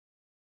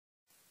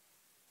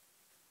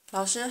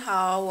老师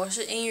好，我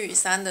是英语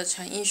3的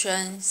陈奕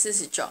轩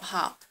，49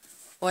号。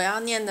我要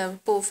念的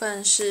部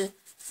分是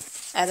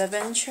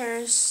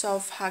Adventures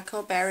of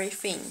Huckleberry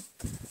Finn，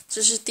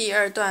 这是第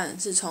2段，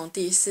是从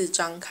第4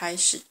章开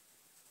始。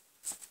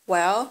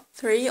Well,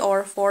 3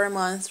 or 4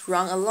 months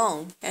run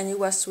along, and it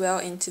was well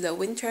into the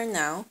winter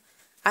now.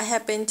 I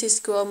had been to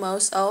school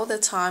most all the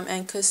time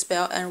and could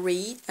spell and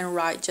read and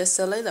write just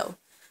a little,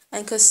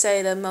 and could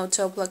say the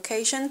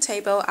multiplication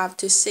table up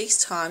to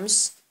 6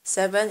 times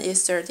 7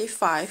 is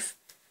 35,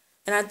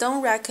 and I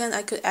don't reckon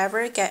I could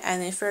ever get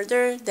any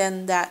further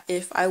than that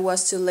if I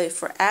was to live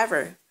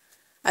forever.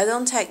 I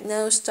don't take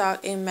no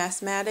stock in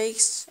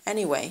mathematics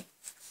anyway.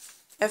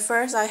 At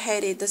first I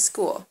hated the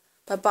school,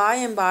 but by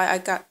and by I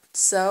got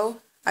so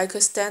I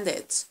could stand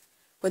it.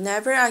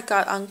 Whenever I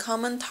got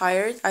uncommon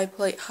tired, I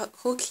played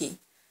hooky,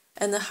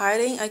 and the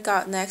hiding I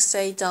got next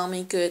day done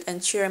me good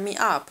and cheered me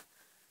up.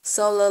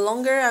 So the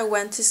longer I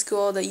went to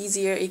school, the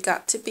easier it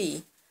got to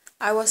be.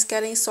 I was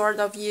getting sort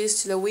of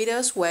used to the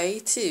widow's way,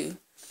 too,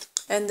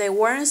 and they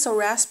weren't so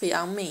raspy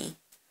on me.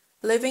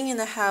 Living in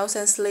a house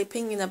and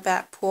sleeping in a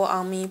bed pulled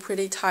on me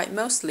pretty tight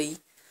mostly,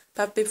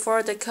 but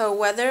before the cold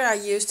weather I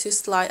used to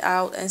slide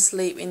out and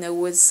sleep in the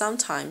woods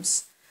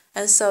sometimes,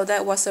 and so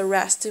that was a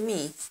rest to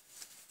me.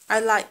 I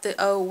liked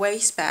the old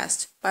ways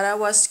best, but I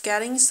was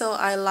getting so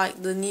I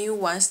liked the new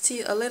ones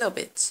too a little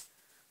bit.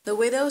 The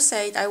widow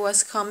said I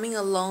was coming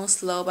along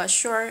slow but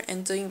sure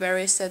and doing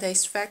very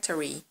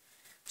satisfactory.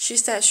 She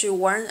said she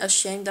weren't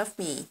ashamed of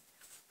me.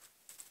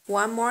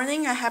 One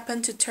morning I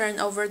happened to turn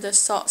over the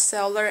salt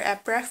cellar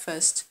at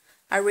breakfast.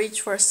 I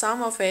reached for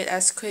some of it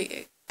as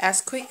quick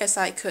as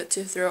I could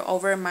to throw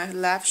over my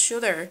left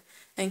shoulder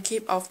and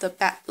keep off the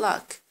bad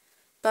luck.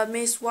 But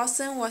Miss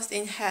Watson was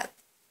in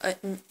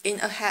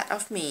ahead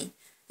of me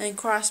and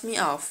crossed me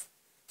off.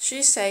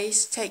 She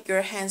says, "Take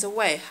your hands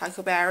away,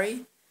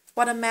 Huckleberry.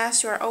 What a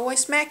mess you are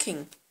always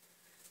making."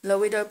 The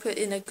widow put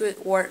in a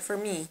good word for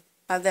me,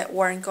 but that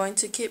weren't going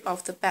to keep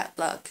off the bad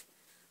luck.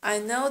 I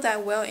know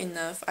that well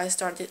enough. I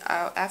started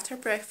out after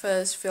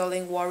breakfast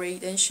feeling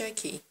worried and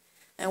shaky,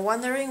 and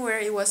wondering where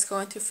it was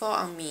going to fall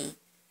on me,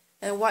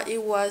 and what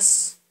it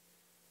was.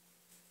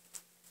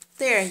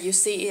 There, you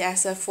see it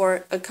as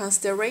for a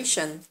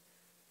consideration.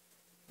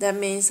 That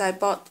means I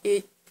bought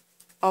it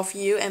of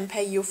you and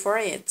pay you for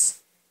it.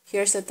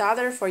 Here's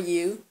 $1 for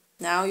you.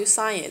 Now you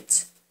sign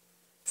it.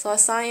 So I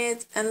signed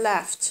it and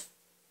left.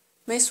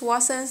 Miss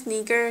Watson's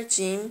nigger,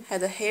 Jim,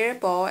 had a hair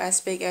ball as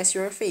big as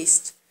your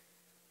fist,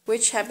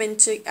 which had been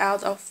took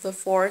out of the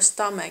fore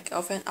stomach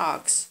of an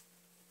ox,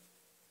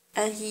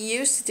 and he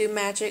used to do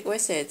magic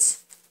with it.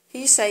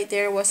 He said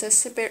there was a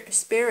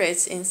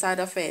spirit inside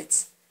of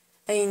it,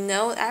 and he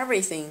knowed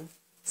everything.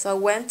 So I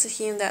went to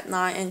him that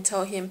night and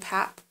told him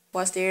Pap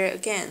was there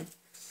again,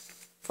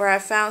 for I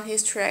found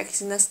his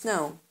tracks in the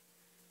snow.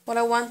 What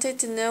I wanted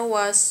to know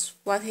was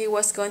what he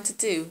was going to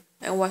do,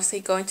 and was he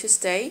going to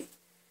stay?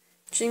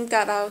 Jim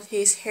got out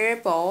his hair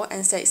ball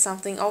and said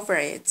something over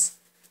it,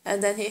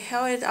 and then he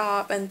held it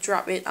up and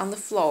dropped it on the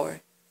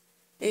floor.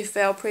 It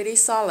fell pretty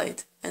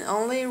solid, and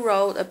only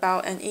rolled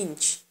about an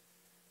inch.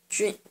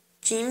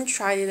 Jim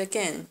tried it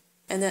again,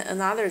 and then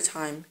another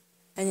time,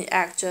 and it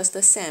acted just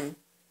the same.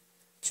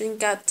 Jim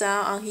got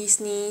down on his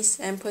knees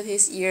and put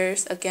his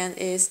ears against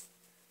it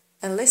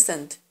and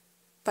listened,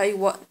 but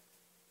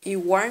it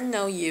weren't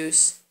no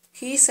use.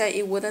 He said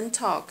it wouldn't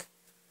talk.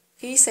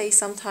 He said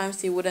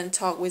sometimes it wouldn't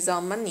talk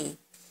without money.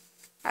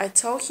 I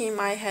told him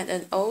I had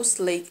an old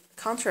slick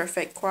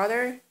counterfeit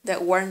quarter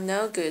that weren't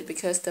no good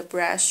because the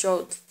brass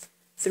showed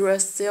through a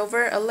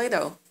silver a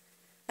little,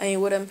 and it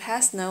wouldn't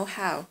pass no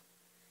how,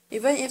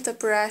 even if the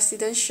brass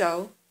didn't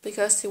show,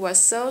 because it was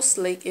so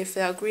slick it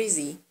felt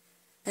greasy,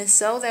 and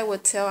so they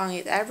would tell on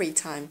it every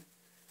time.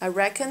 I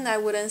reckoned I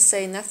wouldn't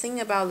say nothing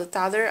about the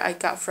 $1 I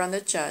got from the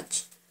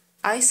judge.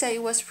 I said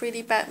it was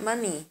pretty bad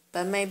money,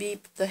 but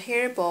maybe the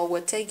hairball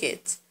would take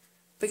it,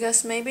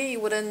 because maybe he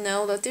wouldn't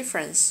know the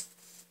difference.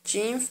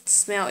 Jim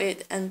smelled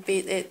it and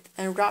beat it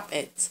and rubbed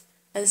it,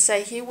 and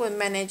said he would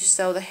manage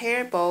so the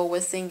hairball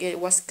would think it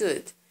was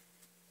good.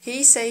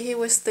 He said he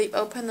would slip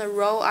open a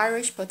raw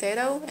Irish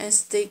potato and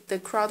stick the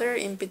quarter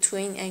in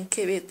between and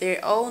keep it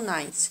there all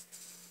night,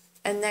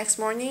 and next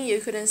morning you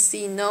couldn't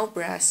see no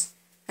brass,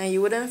 and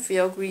you wouldn't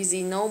feel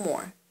greasy no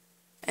more,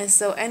 and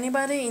so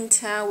anybody in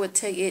town would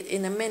take it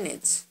in a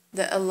minute,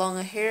 that along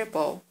a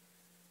hairball.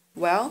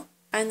 Well,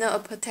 I know a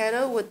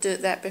potato would do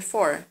that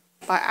before,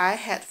 but I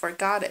had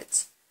forgot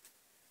it.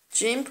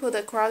 Jim put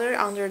the quarter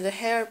under the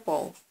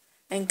hairball,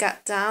 and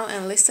got down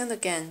and listened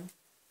again.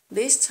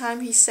 This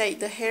time he said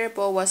the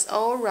hairball was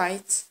all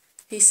right.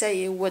 He said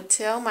it would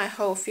tell my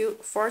whole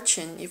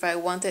fortune if I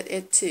wanted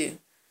it to.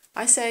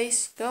 I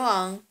says, "Go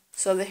on."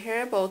 So the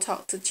hairball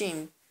talked to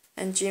Jim,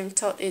 and Jim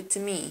told it to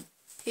me.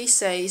 He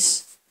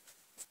says,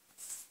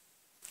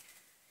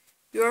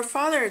 "Your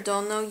father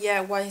don't know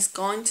yet what he's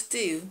going to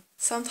do.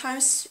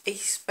 Sometimes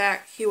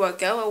expect he will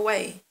go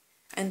away,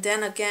 and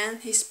then again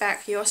he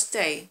expect he'll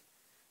stay.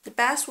 The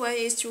best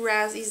way is to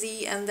rest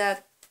easy and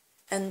let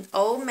an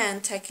old man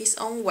take his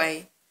own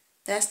way.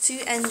 There's two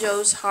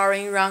angels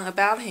hurrying round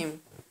about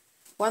him.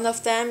 One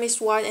of them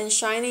is white and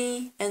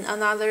shiny, and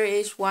another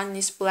is one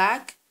is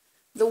black.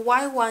 The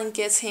white one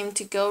gets him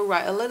to go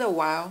right a little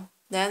while.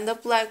 Then the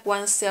black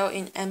one sails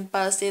in and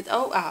busts it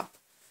all up.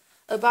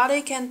 A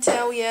body can't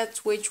tell yet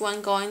which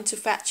one going to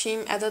fetch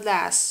him at the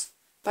last.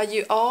 But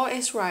you all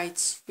is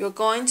right. You're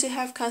going to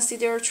have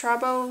considerable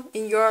trouble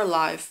in your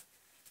life,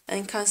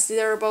 and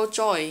considerable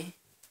joy.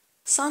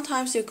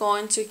 Sometimes you're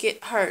going to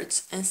get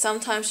hurt, and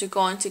sometimes you're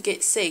going to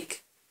get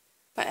sick.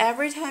 But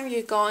every time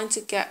you're going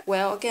to get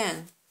well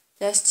again.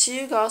 There's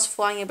two gods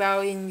flying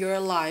about in your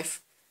life.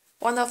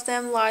 One of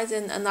them light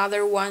and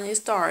another one is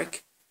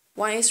dark.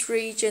 One is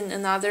rich and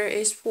another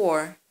is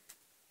poor.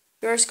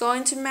 You're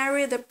going to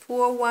marry the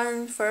poor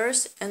one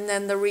first and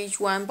then the rich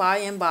one by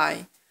and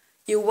by.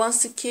 You want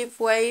to keep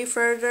way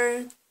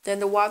further than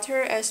the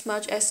water as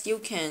much as you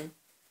can,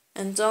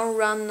 and don't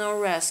run no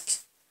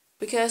risk,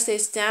 because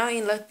it's down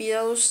in the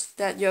billows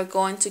that you're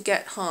going to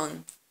get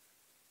hung.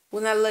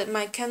 When I lit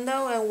my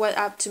candle and went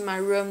up to my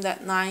room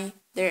that night,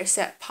 there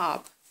sat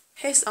Pop,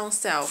 his own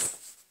self.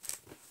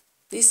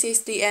 This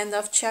is the end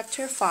of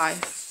chapter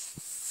 5.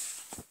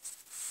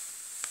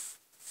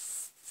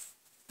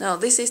 No,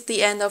 this is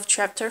the end of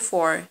chapter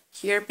 4.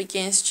 Here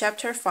begins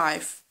chapter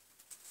 5.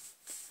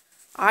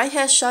 I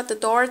had shut the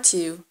door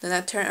too, then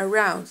I turned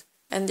around,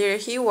 and there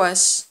he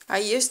was. I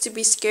used to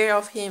be scared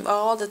of him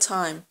all the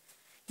time.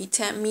 He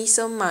tempted me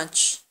so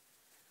much.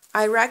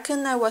 I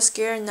reckon I was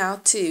scared now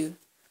too,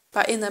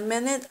 but in a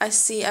minute I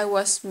see I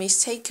was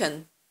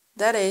mistaken.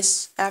 That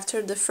is,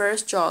 after the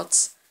first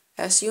jolt,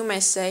 as you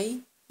may say,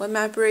 when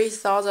my brain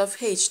thought of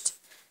hitched,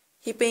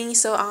 he being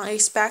so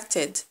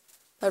unexpected.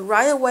 But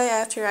right away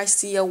after I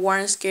see I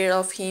warn't scared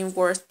of him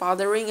worth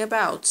bothering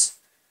about.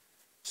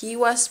 He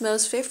was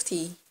most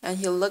 50, and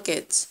he looked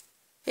it.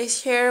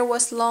 His hair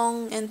was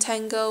long and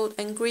tangled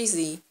and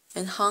greasy,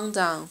 and hung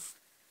down,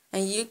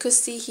 and you could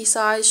see his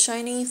eyes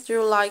shining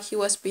through like he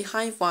was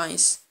behind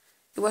vines.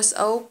 It was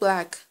all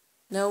black,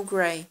 no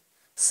gray.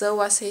 So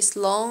was his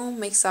long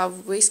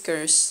mixed-up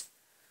whiskers.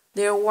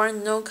 There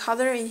weren't no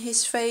color in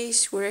his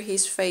face where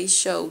his face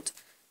showed.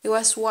 It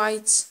was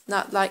white,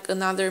 not like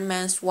another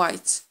man's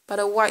white, but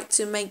a white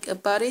to make a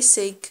body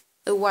sick,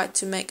 a white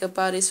to make a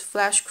body's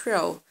flesh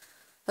crawl,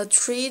 a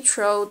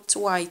tree-throat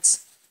white,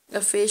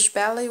 a fish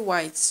belly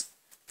white.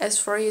 As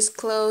for his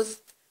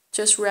clothes,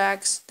 just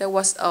rags, that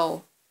was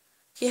all.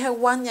 He had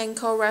one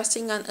ankle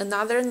resting on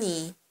another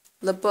knee.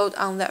 The bolt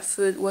on that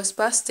foot was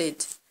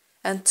busted,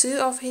 and two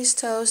of his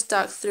toes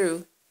stuck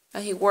through,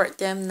 and he worked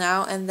them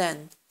now and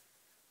then.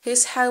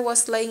 His head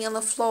was laying on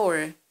the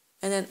floor,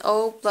 and an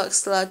old blood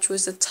sludge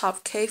with the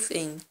top caved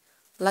in,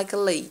 like a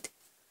lid.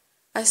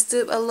 I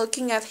stood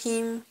a-looking at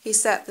him, he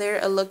sat there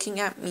a-looking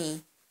at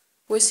me.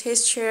 With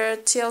his chair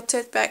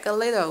tilted back a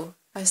little,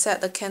 I set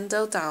the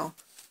candle down.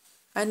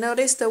 I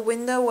noticed the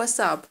window was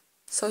up,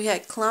 so he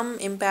had clumb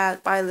in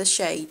bed by the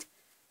shade.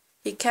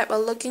 He kept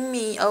a-looking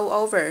me all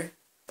over.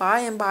 By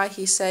and by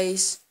he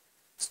says,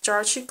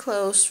 "Starchy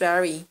clothes,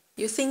 very.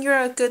 You think you're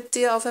a good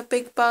deal of a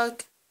big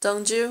bug,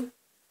 don't you?"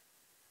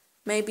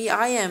 "Maybe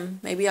I am,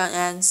 maybe I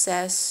am,"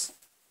 says.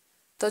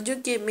 "Don't you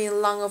give me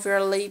long of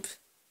your lip,"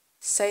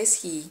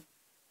 says he.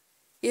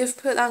 "You've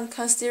put on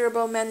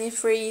considerable many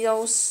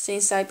frizzles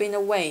since I've been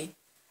away.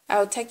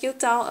 I'll take you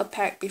down a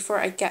peg before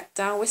I get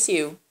down with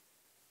you.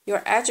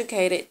 You're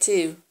educated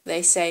too,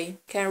 they say,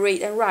 can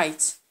read and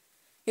write.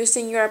 You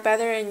think you're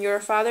better than your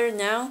father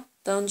now,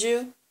 don't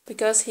you?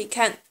 Because he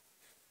can't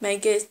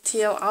make it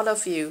till out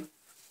of you.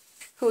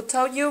 Who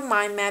told you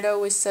my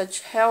meddle with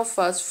such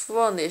helpless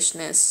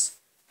foolishness?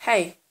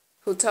 Hey,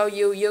 who told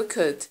you you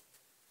could?"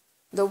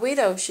 "The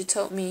widow, she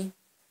told me."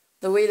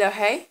 "The widow,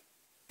 hey?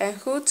 And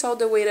who told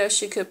the widow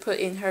she could put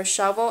in her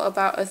shovel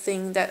about a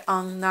thing that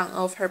on none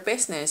of her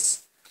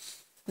business?"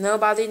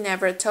 "Nobody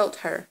never told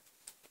her."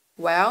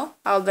 "Well,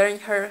 I'll learn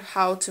her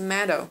how to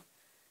meddle.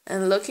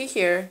 And looky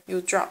here,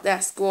 you drop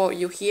that school,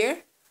 you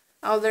hear?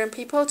 I'll learn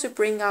people to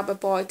bring up a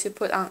boy to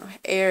put on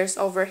airs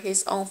over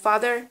his own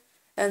father,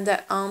 and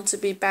that to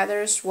be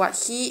better's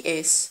what he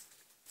is.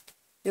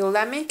 You'll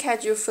let me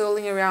catch you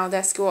fooling around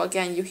that school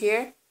again, you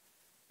hear?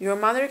 Your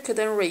mother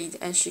couldn't read,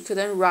 and she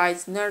couldn't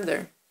write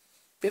neither,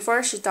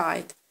 before she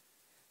died.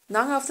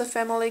 None of the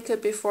family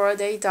could before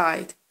they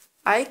died.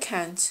 I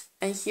can't,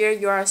 and here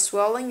you are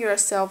swelling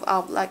yourself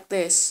up like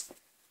this.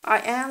 I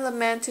am the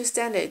man to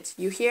stand it,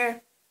 you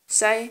hear?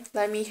 Say,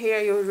 let me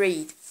hear you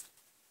read."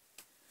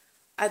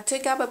 I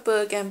took up a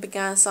book and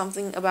began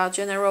something about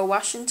General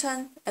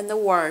Washington and the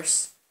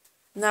wars.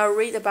 Now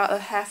read about a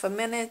half a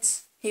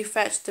minute. He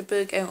fetched the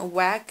book and a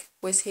whack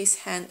with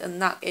his hand and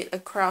knocked it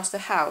across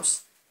the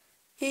house.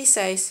 He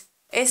says,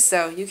 "It's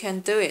so, you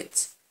can do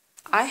it.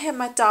 I had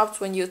my doubts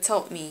when you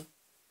told me.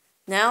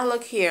 Now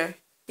look here,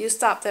 you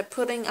stop that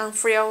putting on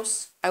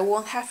frills. I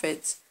won't have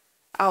it.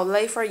 I'll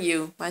lay for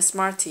you, my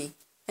smarty.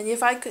 And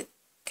if I could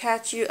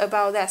catch you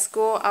about that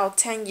school, I'll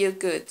thank you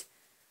good.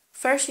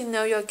 First you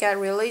know you'll get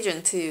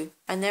religion too.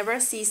 I never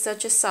see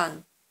such a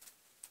son."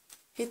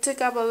 He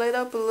took up a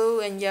little blue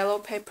and yellow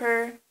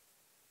paper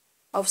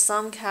of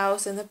some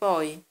cows and a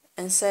boy,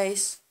 and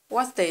says,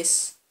 "What's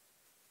this?"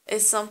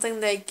 "It's something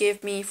they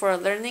give me for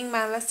learning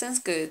my lessons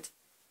good."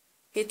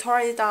 He tore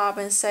it up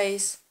and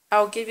says,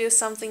 "I'll give you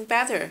something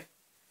better.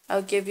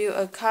 I'll give you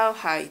a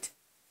cowhide."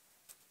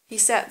 He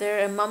sat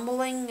there a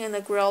mumbling and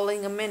a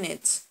growling a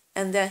minute,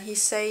 and then he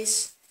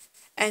says,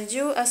 "And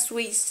you a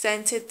sweet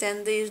scented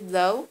dandy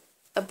though,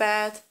 a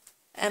bed,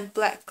 and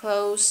black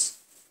clothes,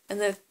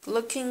 and a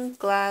looking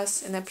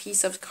glass, and a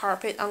piece of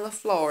carpet on the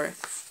floor.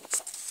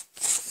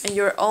 And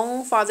your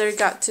own father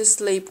got to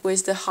sleep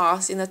with the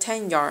horse in the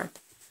 10-yard.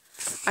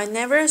 I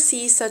never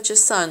see such a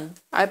son.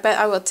 I bet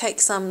I will take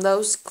some of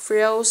those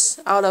frills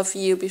out of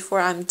you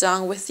before I'm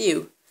done with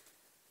you.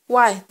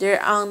 Why,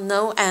 there are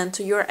no end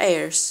to your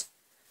heirs.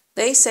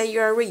 They say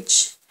you're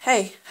rich.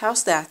 Hey,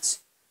 how's that?"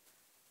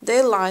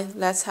 "They lie,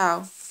 that's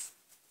how."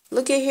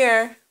 "Looky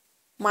here,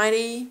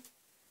 mighty,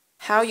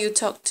 how you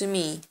talk to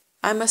me.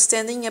 I'm a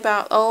standing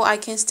about all I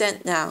can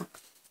stand now,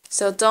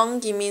 so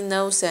don't give me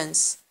no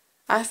sense.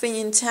 I've been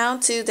in town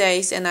 2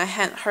 days and I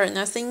hadn't heard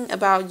nothing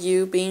about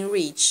you being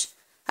rich.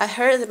 I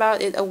heard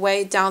about it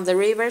away down the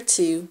river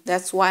too,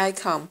 that's why I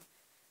come.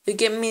 You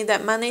give me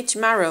that money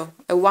tomorrow,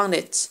 I want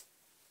it."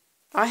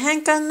 "I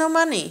hain't got no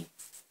money."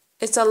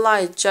 "It's a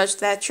lie, Judge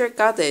Thatcher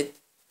got it.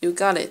 You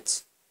got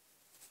it."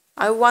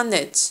 "I want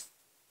it."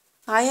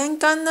 "I ain't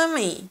got no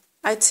money.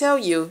 I tell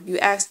you, you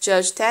ask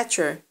Judge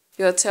Thatcher.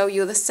 He'll tell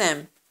you the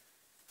same."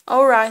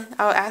 "All right,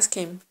 I'll ask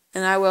him,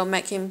 and I will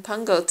make him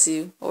pungo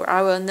too, or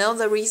I will know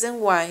the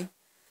reason why.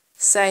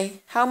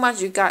 Say, how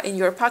much you got in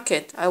your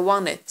pocket? I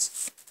want it."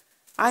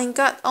 "I ain't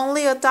got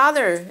only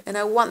 $1, and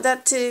I want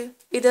that too.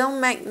 It don't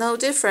make no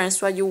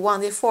difference what you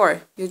want it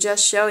for. You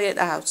just show it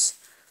out."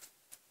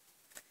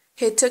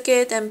 He took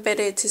it and bit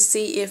it to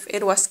see if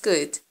it was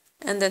good,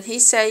 and then he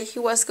said he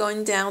was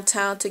going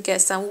downtown to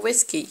get some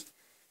whiskey.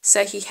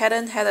 Said he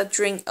hadn't had a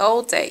drink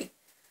all day.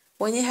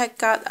 When he had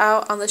got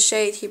out on the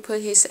shade he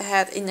put his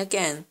hat in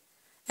again,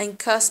 and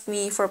cussed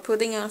me for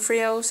putting on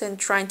frills and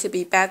trying to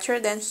be better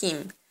than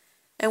him.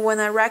 And when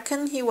I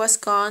reckoned he was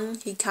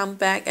gone, he come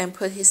back and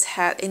put his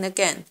hat in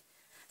again,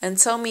 and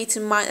told me to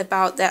mind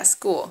about that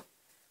school,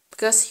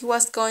 because he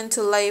was going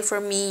to lay for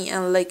me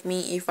and lick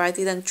me if I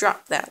didn't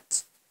drop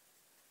that.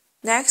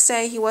 Next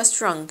day he was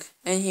drunk,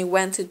 and he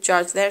went to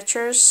Judge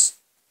Thatcher's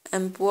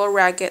and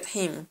bull-ragged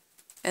him,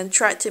 and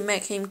tried to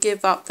make him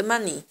give up the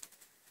money.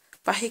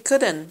 But he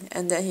couldn't,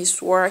 and then he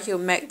swore he'll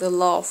make the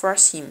law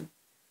force him.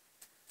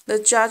 The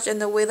judge and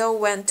the widow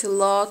went to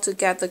law to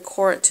get the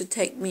court to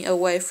take me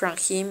away from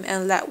him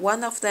and let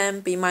one of them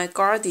be my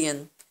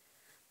guardian.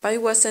 But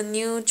it was a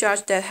new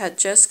judge that had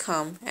just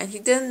come, and he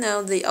didn't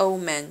know the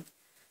old man.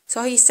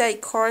 So he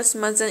said courts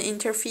mustn't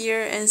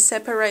interfere and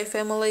separate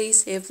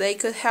families if they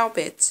could help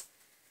it.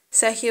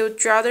 Said he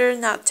would rather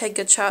not take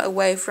a child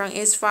away from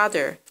its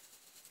father.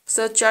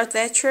 So Judge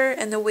Thatcher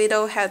and the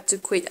widow had to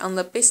quit on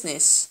the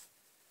business.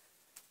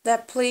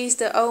 That pleased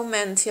the old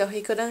man till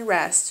he couldn't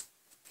rest.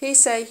 He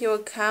said he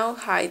would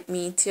cowhide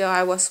me till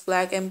I was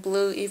black and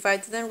blue if I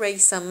didn't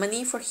raise some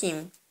money for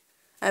him.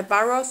 I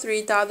borrowed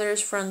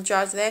 $3 from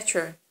Judge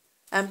Thatcher,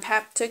 and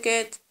Pap took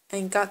it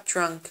and got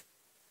drunk,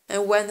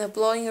 and went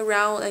a-blowing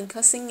around and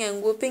cussing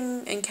and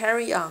whooping and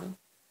carry on.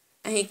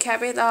 And he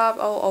kept it up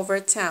all over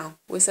town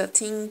with a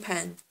tin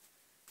pan,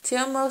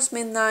 till most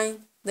midnight.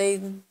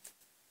 Then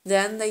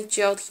they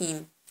jailed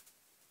him.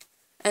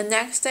 And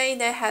next day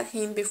they had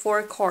him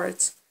before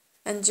court,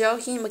 and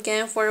jailed him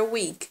again for a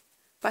week.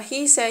 But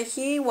he said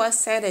he was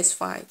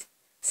satisfied,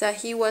 said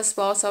he was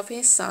boss of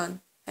his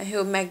son, and he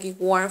would make it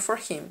warm for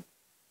him.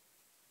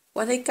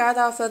 When he got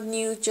off, the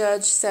new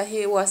judge said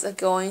he was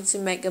a-going to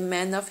make a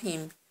man of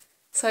him.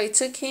 So he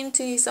took him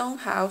to his own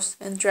house,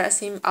 and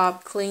dressed him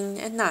up clean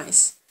and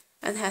nice,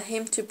 and had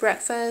him to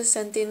breakfast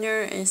and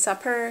dinner and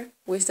supper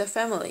with the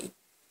family,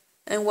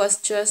 and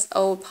was just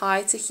old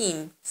pie to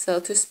him, so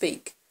to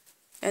speak.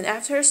 And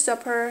after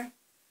supper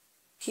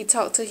he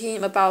talked to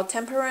him about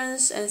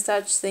temperance and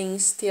such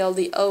things till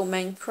the old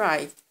man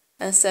cried,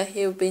 and said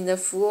he'd been a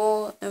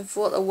fool and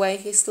fooled away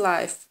his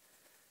life.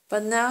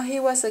 But now he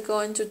was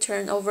a-going to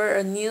turn over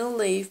a new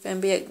leaf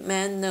and be a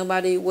man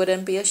nobody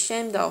wouldn't be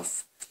ashamed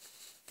of.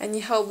 And he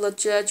hoped the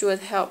judge would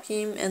help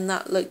him and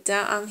not look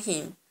down on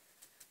him.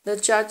 The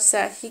judge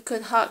said he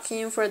could hug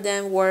him for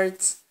them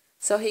words,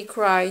 so he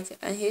cried,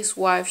 and his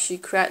wife she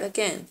cried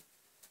again.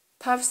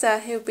 Pop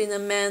said he'd been a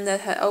man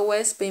that had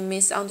always been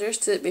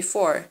misunderstood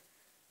before,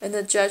 and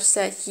the judge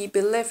said he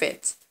believed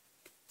it.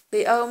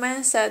 The old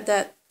man said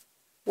that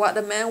what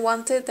the man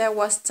wanted that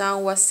was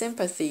done was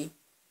sympathy,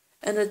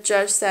 and the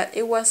judge said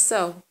it was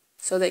so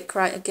they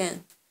cried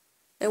again.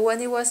 And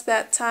when it was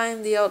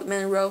bedtime, the old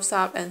man rose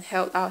up and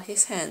held out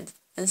his hand,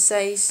 and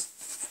says,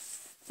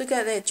 "Look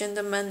at it,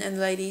 gentlemen and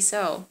ladies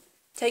all.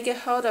 Take a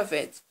hold of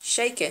it,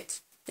 shake it.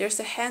 There's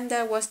a hand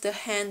that was the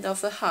hand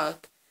of a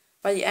hug,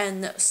 but it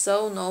ain't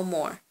so no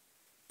more.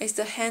 It's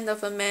the hand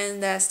of a man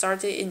that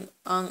started in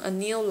on a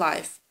new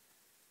life,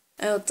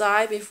 and'll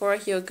die before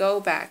he'll go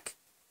back.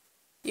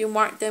 You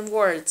mark them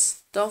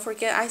words. Don't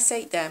forget I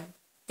said them.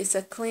 It's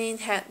a clean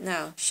hand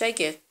now. Shake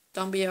it.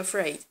 Don't be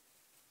afraid."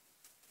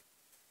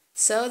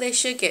 So they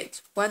shook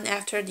it, one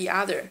after the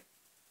other,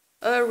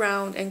 all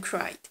around and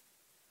cried.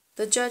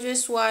 The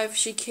judge's wife,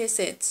 she kissed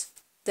it.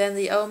 Then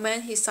the old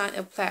man, he signed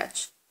a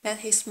pledge, made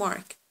his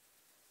mark.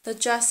 The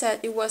judge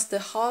said it was the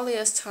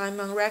holiest time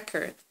on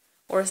record,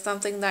 or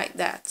something like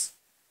that.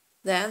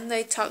 Then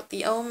they took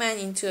the old man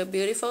into a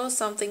beautiful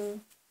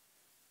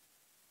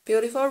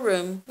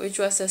room, which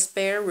was a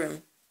spare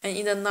room, and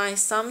in the night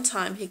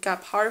sometime he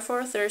got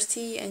powerful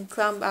thirsty and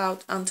climbed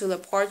out onto the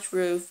porch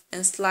roof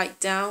and slid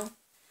down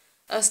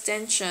a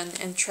stanchion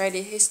and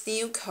traded his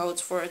new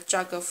coat for a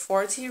jug of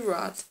 40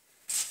 rod,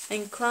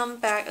 and climbed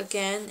back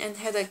again and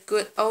had a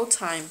good old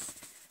time.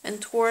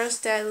 And towards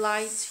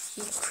daylight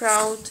he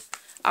crawled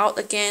out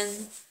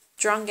again,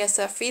 drunk as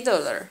a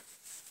fiddler,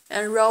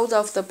 and rolled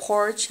off the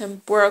porch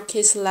and broke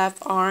his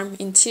left arm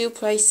in 2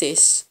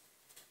 places,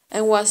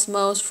 and was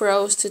most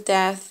froze to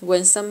death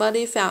when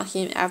somebody found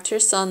him after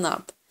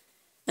sunup.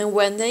 And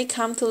when they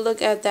come to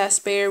look at that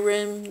spare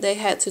room, they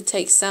had to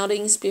take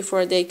soundings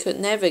before they could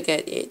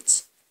navigate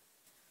it.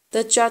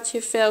 The judge, he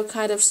felt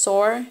kind of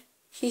sore.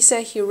 He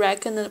said he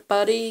reckoned a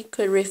buddy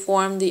could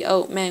reform the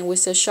old man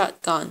with a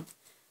shotgun.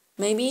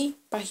 Maybe,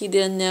 but he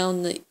didn't know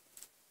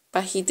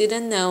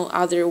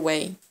other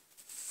way.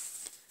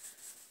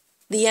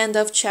 The end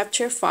of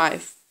chapter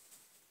 5.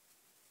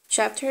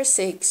 Chapter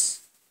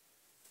 6.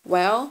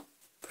 Well,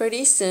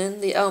 pretty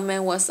soon the old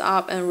man was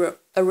up and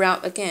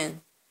around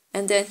again,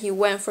 and then he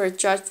went for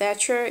Judge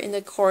Thatcher in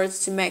the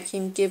courts to make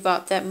him give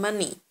up that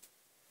money.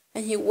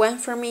 And he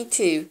went for me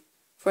too,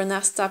 for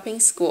not stopping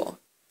school.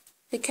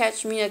 He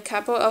catched me a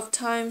couple of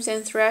times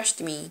and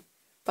thrashed me,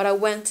 but I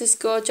went to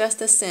school just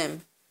the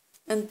same,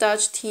 and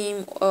dodged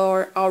him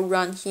or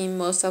outrun him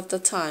most of the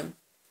time.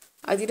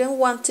 I didn't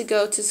want to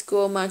go to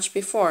school much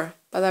before,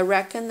 but I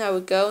reckoned I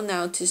would go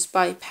now to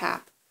spite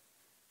Pap.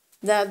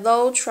 That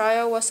law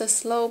trial was a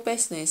slow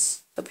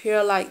business.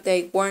 Appeared like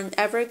they weren't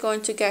ever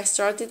going to get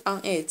started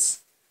on it.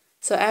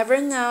 So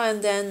every now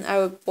and then I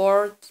would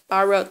borrow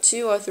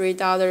 $2 or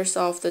 $3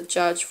 off the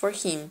judge for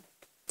him,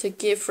 to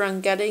keep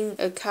from getting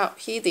a caught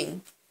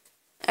hitting.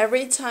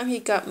 Every time he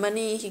got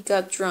money, he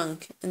got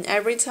drunk, and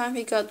every time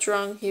he got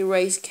drunk, he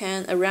raised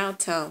Can around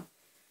town,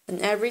 and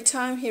every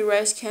time he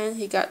raised Can,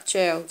 he got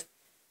jailed.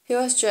 He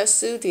was just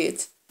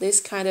suited. This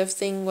kind of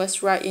thing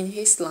was right in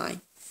his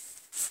line.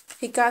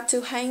 He got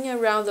to hang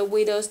around the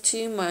widows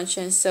too much,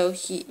 and so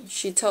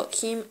she told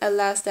him at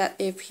last that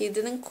if he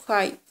didn't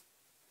quit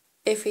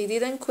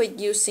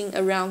using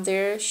around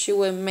there, she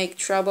would make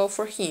trouble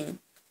for him.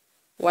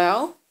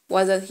 Well,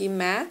 wasn't he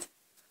mad?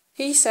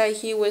 He said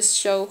he would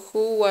show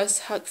who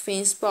was Huck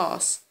Finn's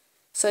boss.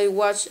 So he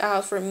watched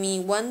out for me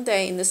one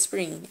day in the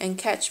spring and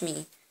catch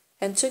me,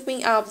 and took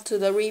me up to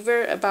the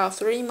river about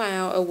 3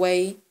 miles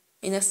away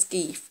in a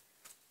skiff,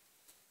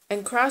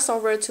 and crossed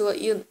over to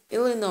the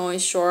Illinois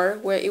shore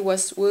where it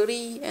was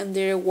woody and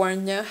there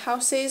weren't no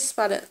houses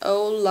but an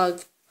old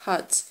log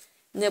hut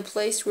in a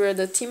place where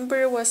the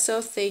timber was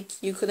so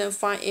thick you couldn't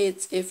find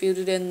it if you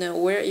didn't know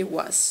where it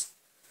was.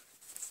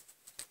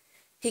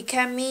 He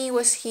kept me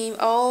with him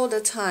all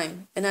the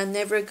time, and I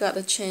never got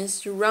a chance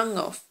to run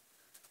off.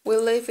 We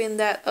lived in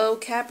that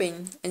old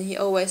cabin, and he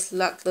always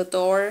locked the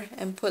door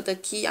and put the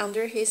key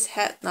under his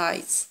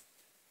headlights.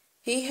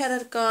 He had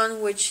a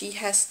gun which he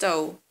had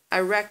stole, I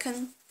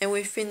reckon, and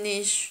we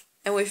fished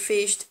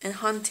and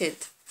hunted,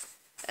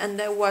 and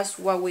that was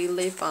what we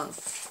lived on.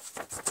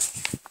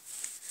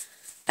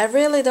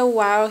 Every little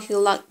while he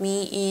locked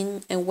me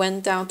in and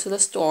went down to the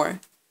store,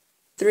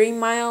 3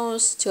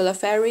 miles to the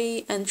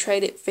ferry, and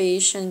traded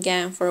fish and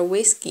game for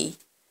whiskey,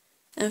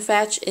 and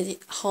fetched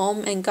it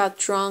home and got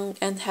drunk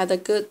and had a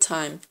good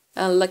time,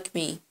 and licked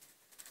me.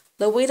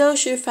 The widow,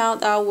 she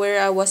found out where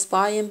I was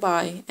by and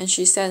by, and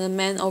she sent a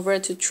man over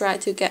to try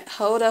to get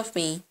hold of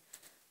me,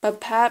 but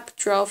Pap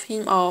drove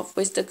him off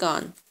with the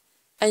gun,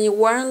 and it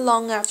weren't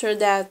long after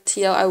that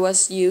till I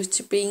was used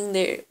to being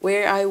there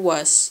where I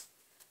was,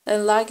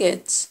 and like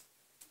it,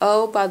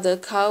 all but the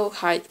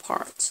cowhide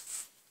part.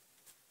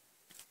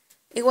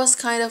 It was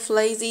kind of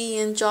lazy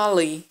and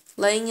jolly,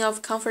 laying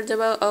off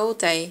comfortable all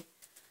day,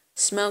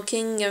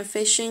 smoking and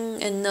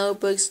fishing, and no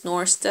books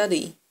nor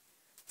study.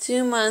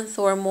 2 months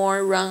or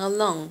more run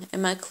along,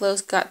 and my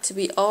clothes got to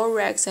be all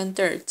rags and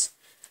dirt,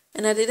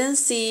 and I didn't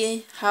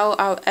see how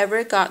I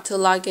ever got to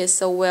like it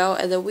so well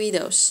at the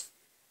widow's,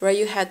 where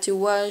you had to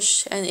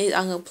wash and eat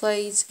on a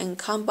plate and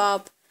come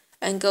up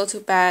and go to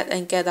bed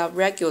and get up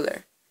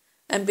regular,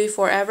 and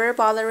before ever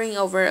bothering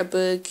over a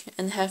book,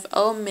 and have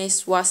old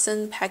Miss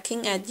Watson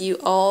pecking at you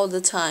all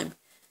the time.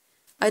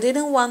 I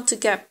didn't want to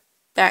get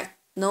back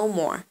no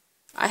more.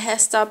 I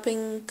had stopped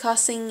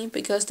cussing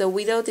because the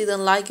widow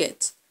didn't like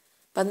it,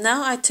 but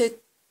now I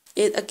took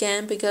it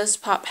again because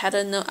Pop had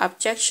no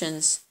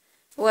objections.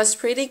 It was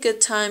pretty good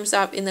times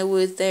up in the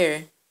woods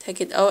there, take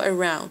it all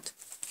around.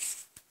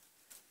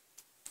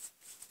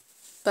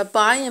 But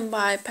by and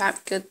by Pop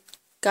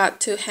got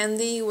too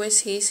handy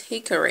with his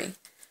hickory,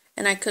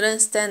 and I couldn't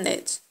stand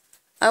it.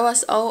 I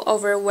was all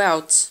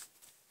overwhelmed.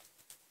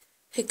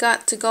 He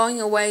got to going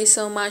away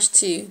so much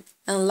too,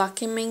 and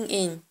locking me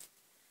in.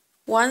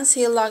 Once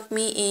he locked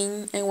me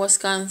in and was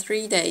gone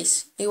 3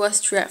 days. It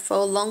was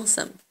dreadful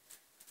lonesome.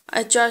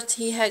 I judged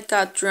he had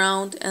got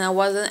drowned and I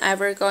wasn't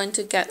ever going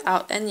to get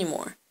out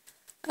anymore.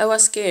 I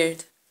was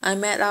scared. I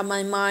made up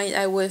my mind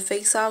I would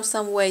fix out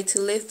some way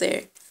to live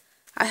there.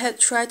 I had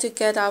tried to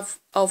get out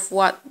of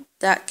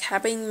that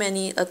cabin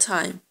many a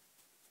time,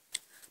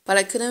 but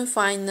I couldn't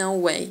find no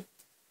way.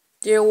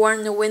 There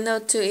weren't a window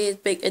to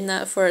it big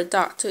enough for a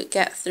dog to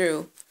get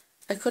through.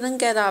 I couldn't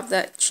get up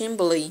that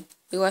chimney.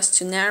 It was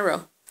too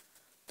narrow.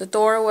 The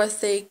door was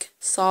thick,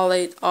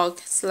 solid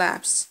oak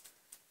slabs.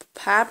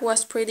 Pap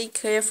was pretty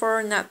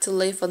careful not to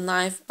leave a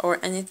knife or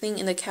anything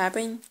in the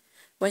cabin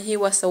when he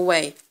was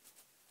away.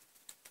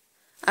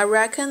 I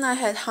reckon I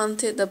had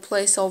hunted the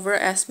place over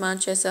as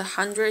much as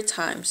 100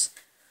 times.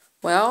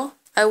 Well,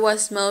 I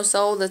was most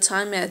all the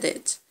time at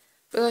it,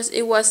 because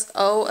it was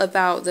all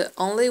about the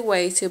only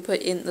way to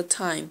put in the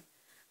time.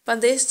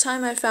 But this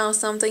time I found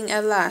something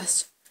at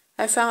last.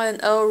 I found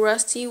an old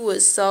rusty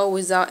wood saw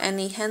without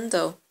any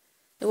handle.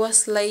 It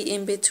was laid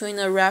in between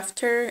a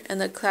rafter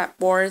and the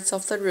clapboards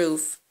of the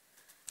roof.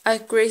 I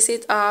greased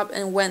it up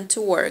and went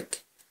to work.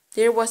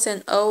 There was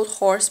an old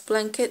horse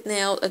blanket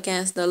nailed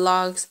against the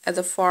logs at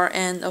the far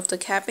end of the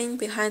cabin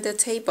behind the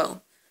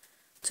table,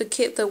 to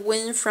keep the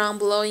wind from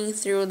blowing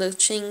through the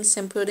chinks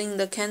and putting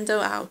the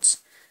candle out.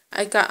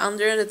 I got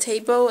under the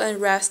table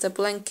and raised the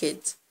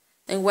blanket,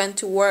 and went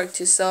to work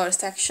to saw a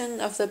section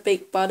of the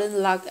big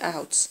button log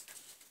out,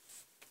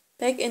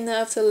 big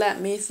enough to let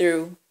me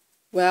through.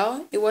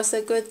 Well, it was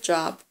a good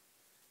job,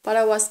 but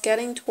I was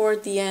getting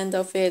toward the end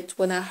of it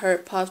when I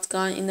heard Pop's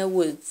gun in the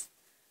woods.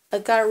 I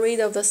got rid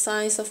of the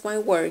signs of my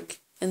work,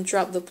 and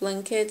dropped the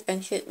blanket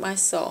and hit my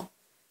saw,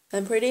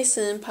 and pretty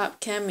soon Pop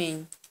came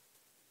in.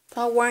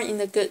 Pop weren't in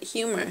a good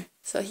humor,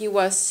 so he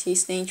was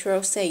his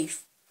natural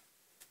self.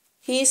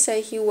 He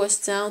said he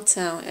was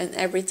downtown and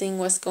everything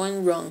was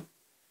going wrong.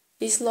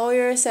 His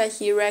lawyer said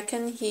he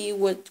reckoned he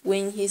would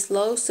win his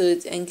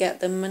lawsuit and get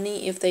the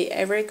money if they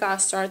ever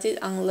got started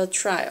on the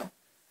trial.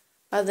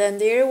 But then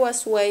there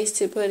was ways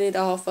to put it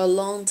off a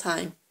long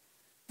time,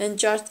 and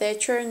Judge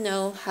Thatcher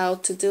know how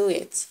to do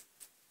it.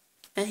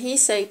 And he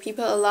said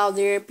people allowed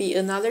there be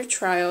another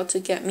trial to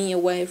get me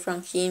away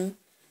from him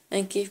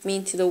and give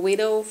me to the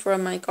widow for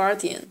my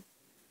guardian.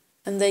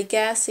 And they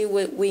guessed he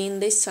would win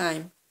this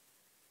time.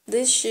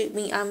 This shook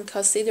me up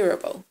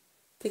considerable,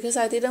 because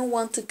I didn't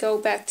want to go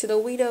back to the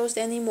widows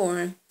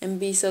anymore and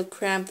be so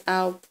cramped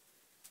out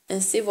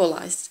and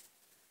civilized,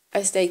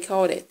 as they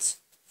called it.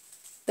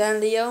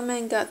 Then the old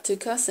man got to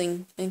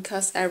cussing, and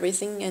cussed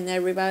everything and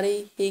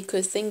everybody he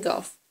could think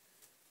of,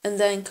 and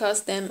then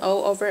cussed them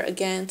all over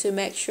again to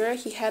make sure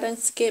he hadn't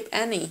skipped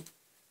any,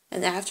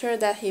 and after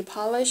that he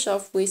polished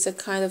off with a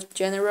kind of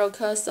general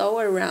cuss all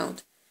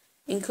around,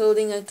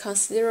 including a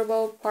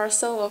considerable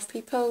parcel of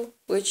people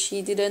which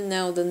he didn't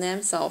know the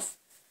names of,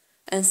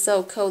 and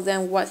so called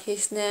them what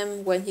his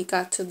name when he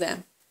got to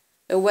them.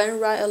 It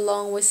went right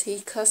along with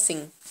his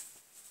cussing.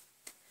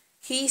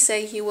 He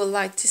said he would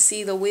like to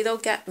see the widow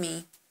get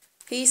me.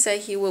 He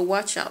said he would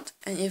watch out,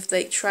 and if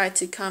they tried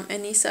to come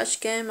any such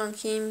game on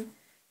him,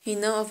 he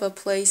know of a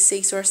place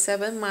 6 or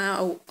 7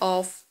 miles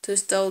off to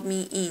stow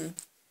me in,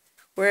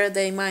 where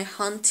they might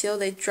hunt till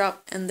they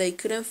dropped and they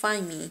couldn't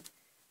find me.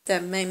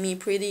 That made me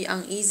pretty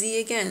uneasy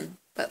again,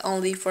 but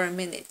only for a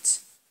minute.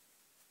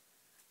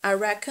 I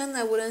reckoned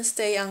I wouldn't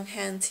stay on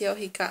hand till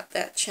he got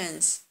that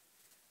chance.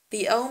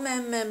 The old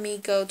man made me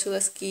go to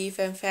the skiff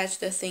and fetch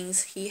the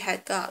things he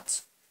had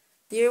got.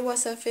 There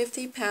was a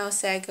 50-pound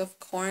sack of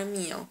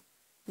cornmeal,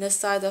 and a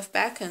side of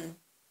bacon,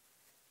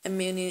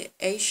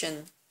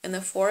 ammunition, and a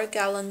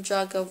 4-gallon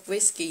jug of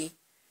whiskey,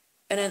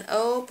 and an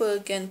old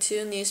book and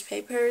 2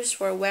 newspapers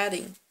for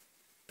wedding,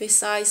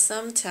 besides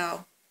some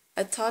towel.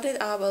 I totted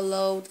up a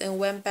load and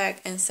went back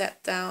and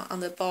sat down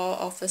on the bow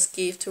of the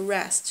skiff to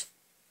rest.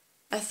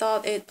 I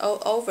thought it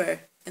all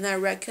over, and I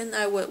reckoned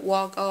I would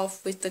walk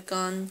off with the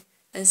gun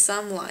and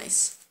some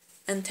lines,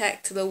 and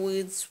take to the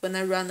woods when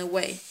I run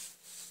away.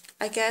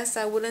 I guess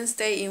I wouldn't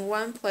stay in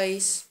one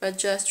place, but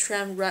just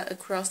tramp right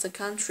across the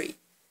country,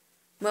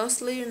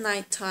 mostly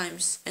night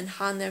times, and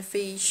hunt and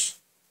fish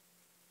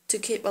to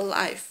keep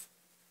alive,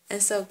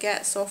 and so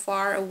get so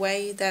far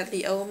away that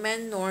the old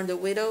man nor the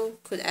widow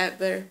could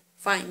ever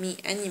find me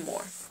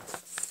anymore.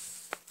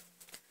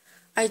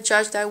 I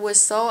judged I would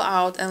sail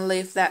out and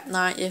leave that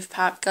night if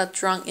Pap got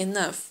drunk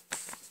enough,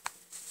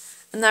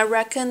 and I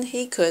reckoned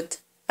he could.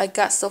 I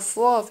got so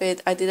full of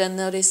it I didn't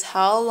notice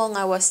how long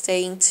I was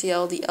staying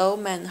till the old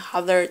man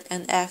hollered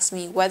and asked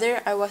me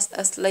whether I was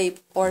asleep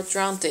or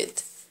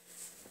drowned.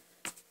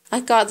 I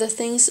got the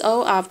things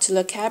all up to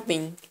the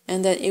cabin,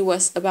 and then it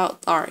was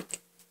about dark.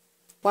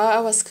 While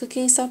I was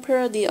cooking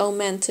supper, the old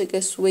man took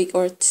a swig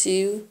or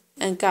two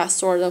and got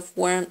sort of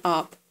warmed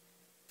up,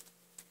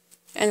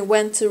 and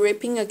went to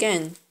reaping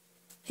again.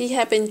 He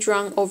had been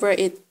drunk over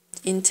it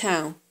in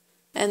town,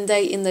 and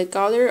lay in the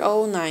gutter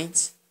all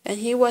night, and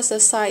he was a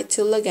sight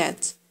to look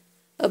at.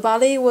 A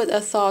body would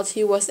have thought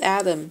he was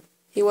Adam.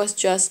 He was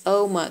just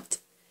all mud.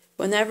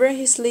 Whenever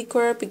his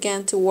liquor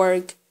began to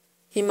work,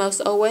 he most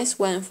always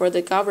went for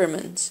the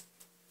government.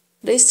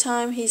 This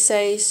time he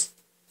says,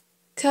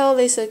 "Call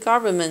this a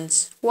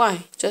government.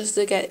 Why, just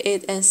look at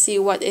it and see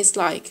what it's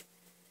like.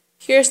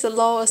 Here's the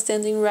law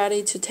standing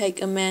ready to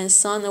take a man's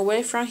son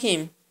away from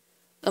him,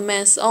 a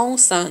man's own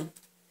son,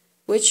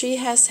 which he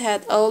has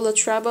had all the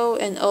trouble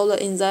and all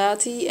the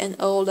anxiety and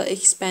all the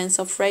expense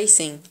of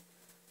raising.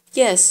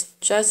 Yes,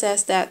 just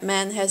as that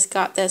man has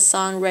got that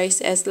son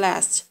raised at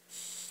last,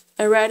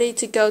 and ready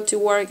to go to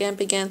work and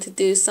begin to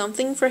do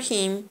something for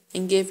him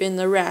and give him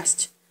the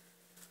rest.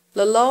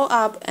 The law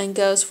up and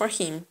goes for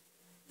him,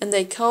 and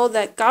they call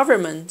that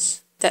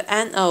government, that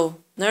N.O.,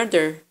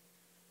 neither.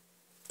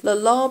 The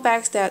law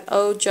backs that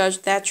old Judge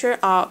Thatcher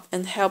up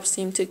and helps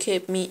him to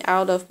keep me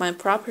out of my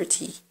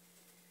property.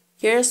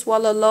 Here's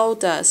what the law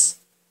does.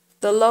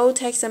 The law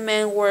takes a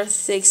man worth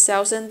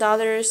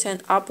 $6,000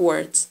 and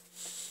upwards,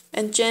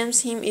 and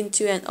jams him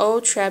into an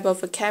old trap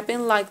of a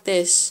cabin like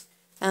this,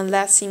 and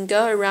lets him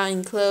go around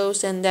in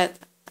clothes and that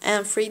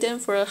and freedom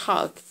for a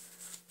hug.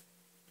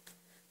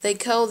 They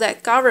call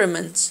that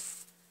government.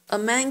 A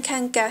man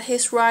can't get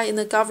his right in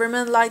a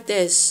government like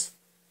this.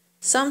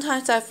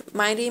 Sometimes I've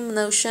mighty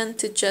notion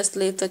to just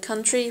leave the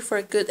country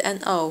for good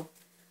and all.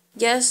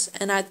 Yes,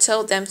 and I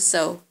told them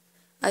so.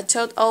 I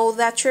told old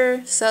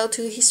Thatcher so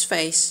to his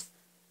face.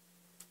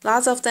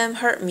 Lots of them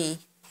heard me,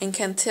 and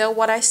can tell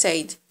what I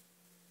said.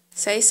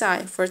 Says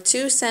I, for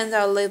 2 cents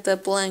I'll leave the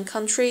blank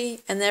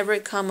country and never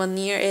come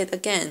near it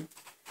again.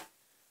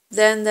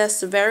 Then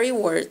that's the very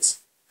words.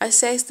 I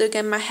says, look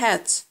at my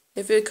hat,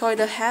 if you call it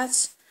a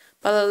hat,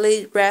 but the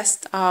lid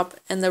rests up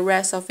and the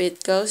rest of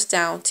it goes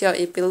down till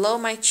it below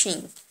my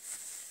chin,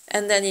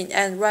 and then it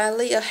ain't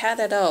rightly a hat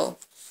at all,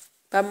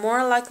 but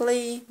more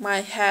likely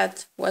my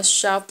hat was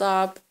shoved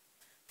up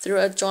through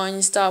a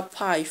joint stop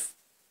pipe.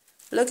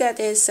 Look at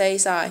it,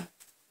 says I.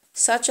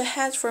 Such a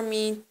hat for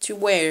me to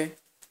wear.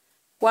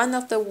 One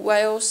of the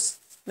Wales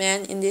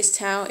men in this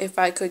town if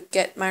I could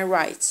get my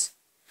rights.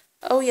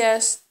 Oh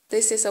yes,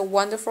 this is a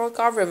wonderful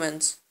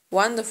government.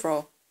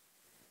 Wonderful.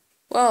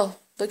 Well,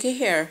 looky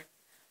here.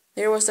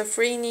 There was a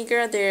free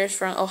nigger there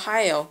from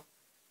Ohio,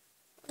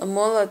 a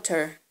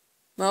mulatter,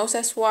 most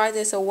as white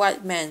as a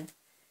white man.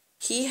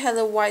 He had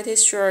the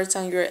whitest shirts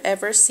on you'll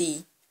ever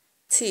see,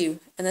 too,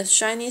 and the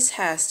shiniest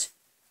hat.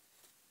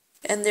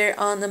 And there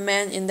aren't a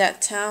man in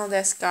that town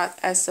that's got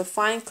as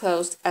fine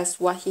clothes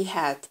as what he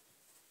had.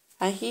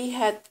 And he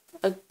had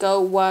a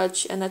gold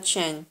watch and a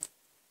chain,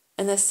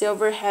 and a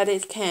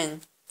silver-headed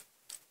cane.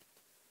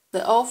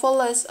 The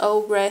awfulest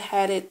old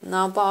red-headed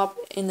nabob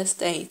in the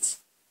States.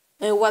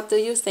 And what do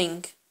you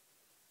think?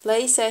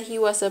 They said he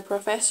was a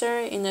professor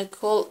in a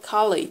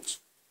college,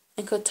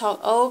 and could talk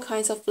all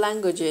kinds of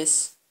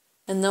languages,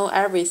 and know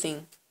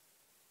everything.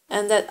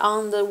 And that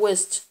on the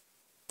West,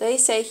 they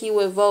say he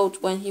would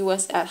vote when he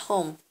was at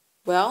home.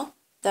 Well,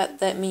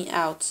 that let me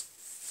out.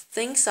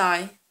 Thinks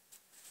I,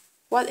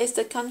 what is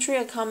the country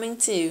a-coming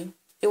to?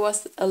 It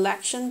was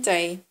election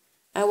day.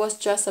 I was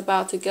just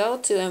about to go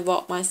to and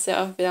vote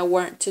myself if I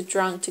weren't too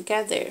drunk to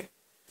get there.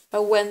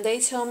 But when they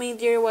told me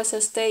there was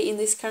a state in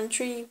this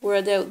country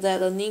where they would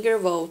let a nigger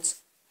vote,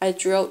 I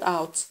drawled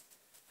out.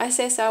 I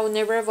says I would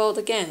never vote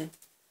again.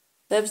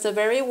 Them's the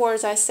very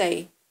words I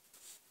say.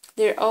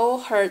 They all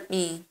heard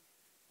me,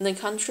 and the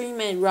country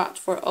may rot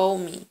for all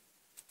me.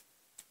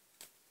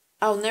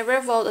 I'll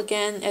never vote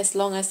again as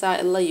long as I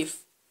live.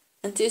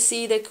 And to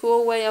see the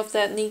cool way of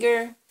that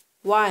nigger,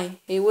 why,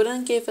 he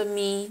wouldn't give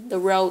me the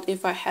road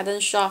if I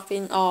hadn't shoved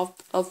him off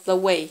of the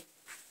way.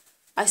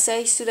 I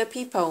says to the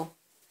people,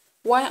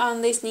 why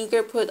aren't these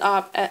niggers put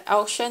up at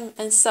auction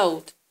and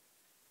sold?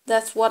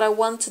 That's what I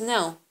want to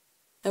know.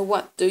 And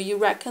what do you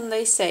reckon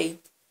they say?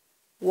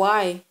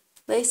 Why,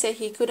 they say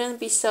he couldn't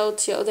be sold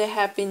till they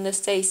had been in the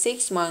state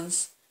 6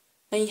 months,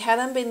 and he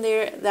hadn't been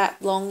there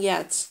that long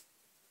yet.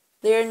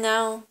 There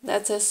now,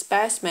 that's a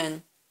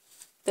specimen.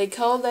 They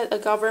call that a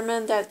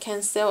government that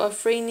can sell a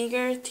free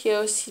nigger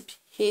till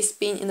he's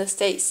been in the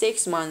state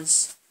 6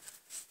 months.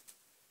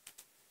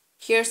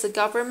 Here's a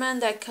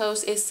government that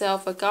calls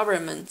itself a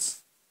government,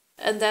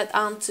 and that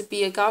ought to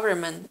be a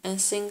government, and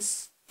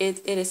thinks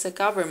it is a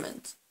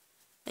government,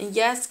 and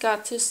yet's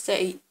got to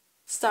stay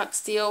stuck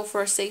still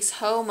for 6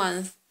 whole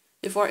months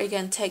before it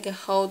can take a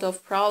hold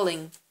of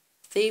prowling,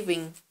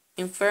 thieving,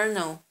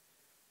 infernal,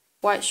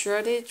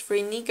 white-shirted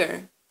free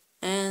nigger,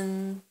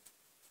 and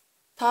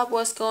Pop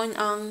was going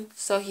on,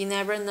 so he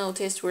never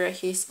noticed where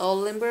his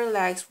old limber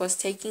legs was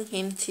taking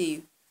him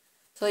to.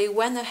 So he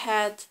went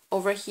ahead,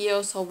 over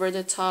heels over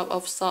the top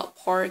of salt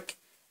pork,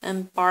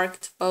 and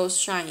barked both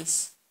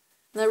shines.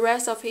 The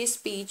rest of his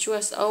speech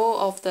was all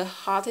of the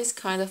hottest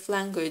kind of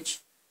language,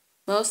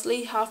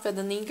 mostly huff at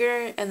the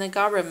nigger and the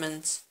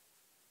government.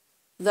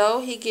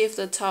 Though he gave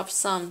the top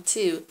some,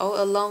 too,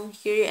 all along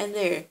here and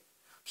there.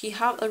 He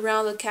hopped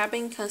around the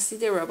cabin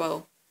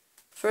considerable,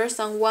 first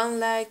on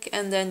one leg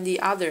and then the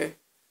other,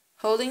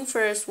 holding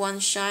first one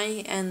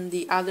shine and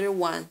the other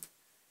one,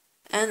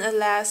 and at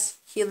last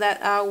he let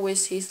out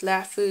with his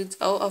left foot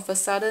all of a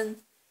sudden,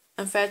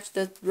 and fetched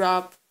the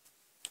drop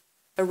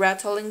a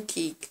rattling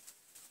kick.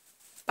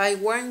 By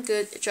one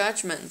good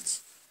judgment,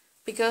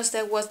 because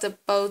that was the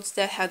boat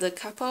that had a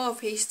couple of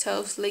his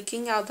toes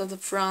sticking out of the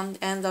front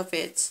end of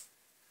it.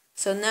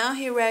 So now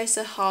he raised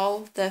a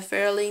haul that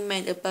fairly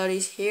made a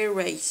body's hair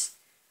raise,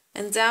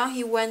 and down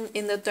he went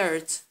in the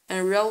dirt,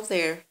 and rolled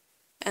there,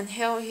 and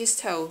held his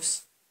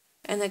toes,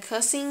 and the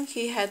cussing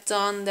he had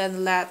done that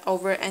led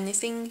over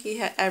anything he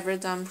had ever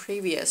done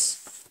previous.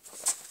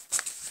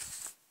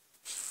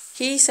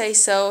 He said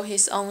so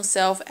his own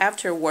self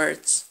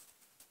afterwards.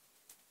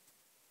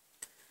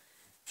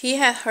 He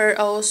had heard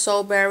old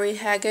Huckleberry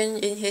Hagen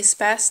in his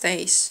best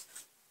days,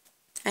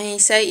 and he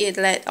said it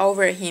led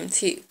over him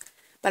too,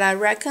 but I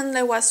reckon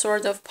they was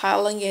sort of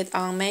piling it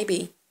on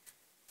maybe.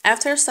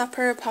 After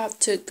supper Pop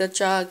took the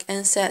jug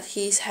and said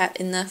he's had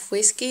enough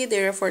whiskey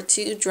there for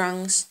 2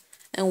 drunks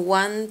and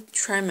 1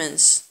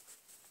 tremens.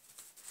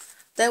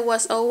 That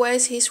was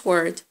always his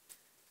word.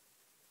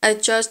 I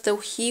judged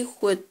that he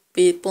would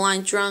be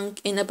blind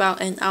drunk in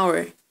about an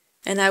hour,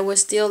 and I would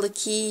steal the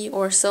key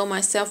or sell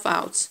myself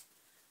out,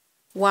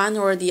 one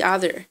or the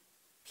other.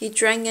 He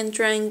drank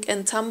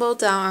and tumbled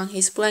down on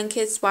his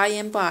blankets by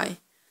and by,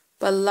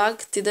 but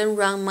luck didn't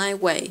run my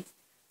way.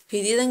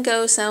 He didn't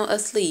go sound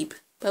asleep,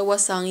 but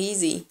was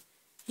uneasy.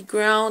 He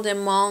groaned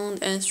and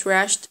moaned and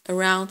thrashed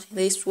around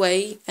this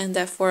way and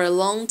that for a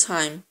long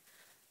time.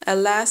 At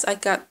last I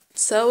got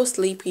so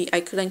sleepy I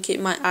couldn't keep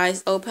my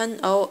eyes open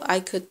all I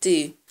could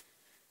do.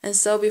 And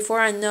so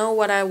before I know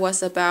what I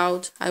was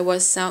about, I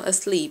was sound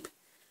asleep,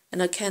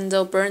 and a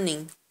candle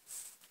burning.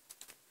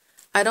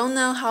 I don't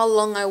know how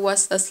long I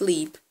was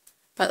asleep,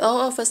 but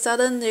all of a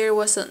sudden there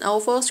was an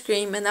awful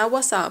scream and I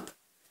was up.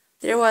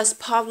 There was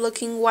Pop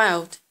looking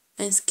wild,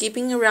 and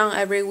skipping around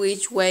every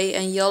which way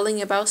and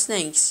yelling about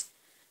snakes.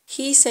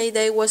 He said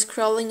they was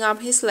crawling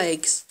up his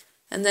legs,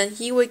 and then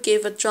he would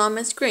give a jump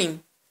and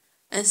scream,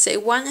 and say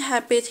one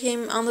had bit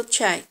him on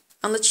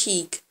the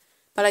cheek,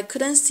 but I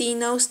couldn't see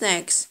no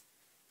snakes.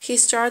 He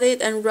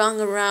started and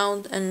run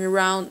around and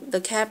around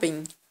the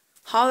cabin,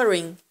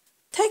 hollering,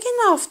 taking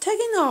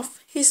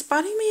off, he's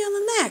biting me on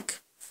the neck."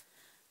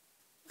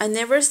 I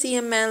never see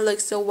a man look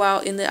so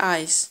wild in the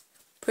eyes.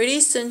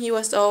 Pretty soon he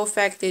was all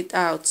fagged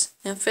out,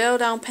 and fell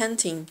down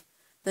panting.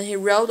 Then he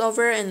rolled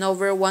over and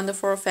over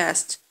wonderful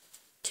fast,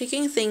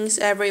 kicking things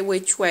every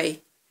which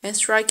way, and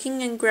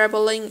striking and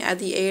grabbling at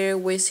the air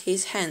with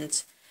his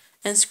hands,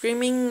 and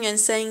screaming and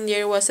saying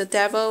there was a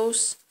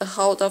devil's a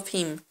hold of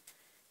him.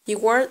 He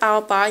wore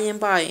out by and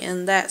by,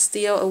 and let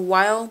still a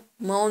while,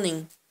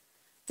 moaning.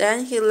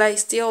 Then he lay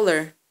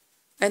stiller,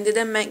 and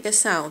didn't make a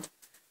sound.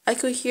 I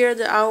could hear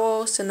the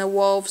owls and the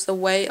wolves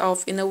away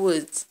off in the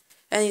woods,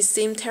 and it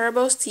seemed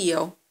terrible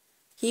still.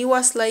 He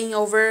was laying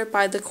over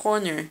by the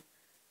corner.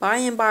 By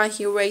and by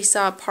he raised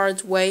up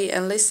part way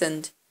and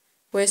listened,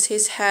 with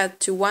his head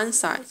to one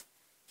side.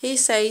 He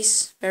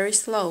says, very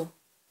slow,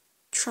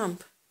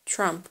 "Trump,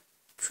 trump,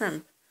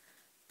 tramp.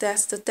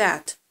 That's the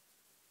dead.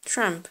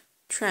 Tramp,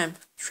 tramp,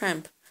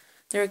 tramp.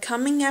 They're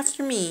coming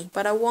after me,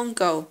 but I won't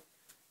go.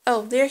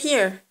 Oh, they're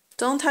here.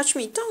 Don't touch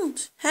me,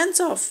 don't. Hands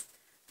off.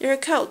 They're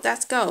cold,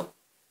 let's go.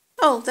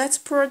 Oh, let's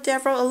poor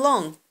devil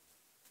alone."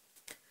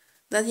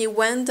 Then he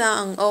went down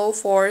on all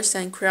fours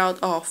and crawled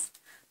off,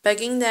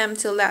 begging them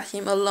to let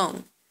him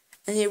alone,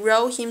 and he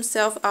rolled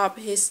himself up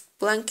his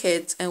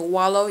blanket and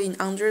wallowed in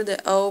under the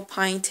old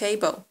pine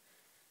table,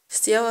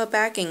 still a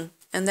begging,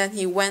 and then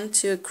he went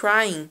to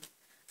crying.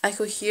 I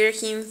could hear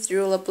him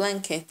through the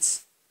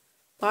blankets.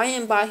 By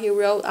and by he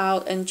rolled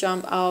out and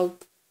jumped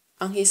out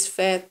on his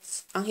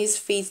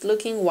feet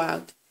looking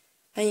wild,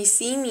 and he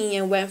see me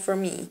and went for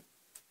me.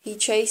 He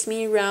chased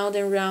me round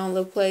and round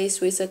the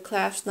place with a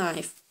clasp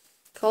knife,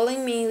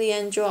 calling me the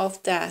angel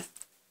of death,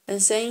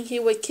 and saying he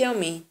would kill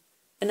me,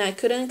 and I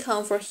couldn't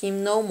come for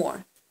him no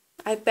more.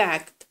 I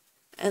begged,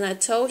 and I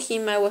told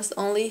him I was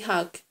only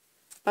Huck,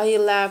 but he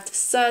laughed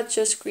such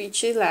a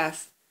screechy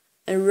laugh,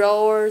 and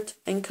roared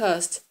and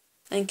cussed,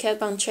 and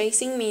kept on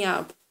chasing me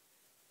up.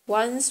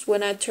 Once,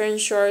 when I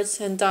turned short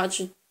and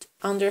dodged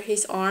under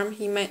his arm,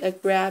 he made a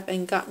grab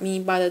and got me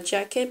by the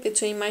jacket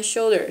between my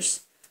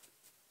shoulders,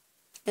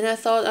 and I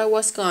thought I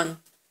was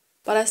gone,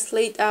 but I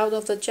slid out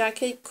of the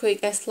jacket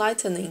quick as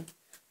lightning,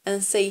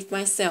 and saved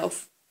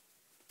myself.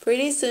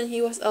 Pretty soon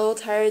he was all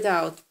tired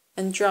out,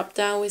 and dropped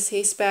down with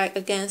his back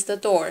against the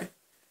door,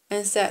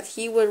 and said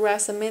he would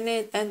rest a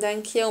minute and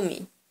then kill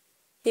me.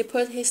 He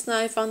put his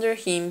knife under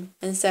him,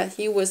 and said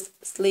he would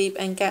sleep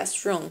and get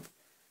strong,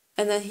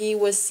 and then he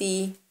would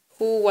see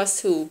who was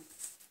who.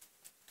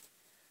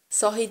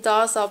 So he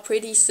dozed off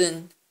pretty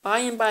soon. By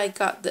and by I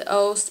got the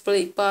old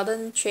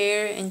split-bottom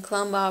chair and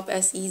climbed up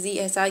as easy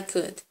as I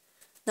could,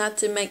 not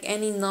to make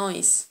any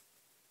noise,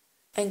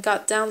 and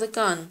got down the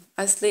gun.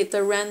 I slipped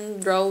the ram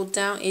roll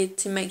down it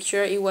to make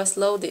sure it was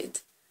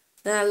loaded.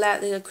 Then I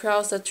let it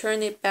across the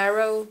turnip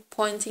barrel,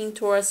 pointing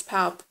towards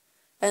Pop,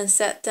 and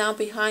sat down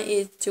behind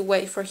it to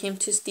wait for him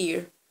to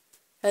steer.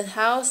 And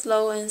how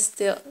slow and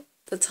still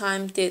the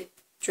time did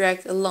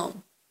drag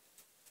along.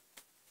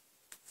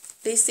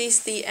 This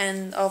is the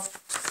end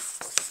of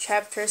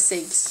chapter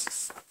 6.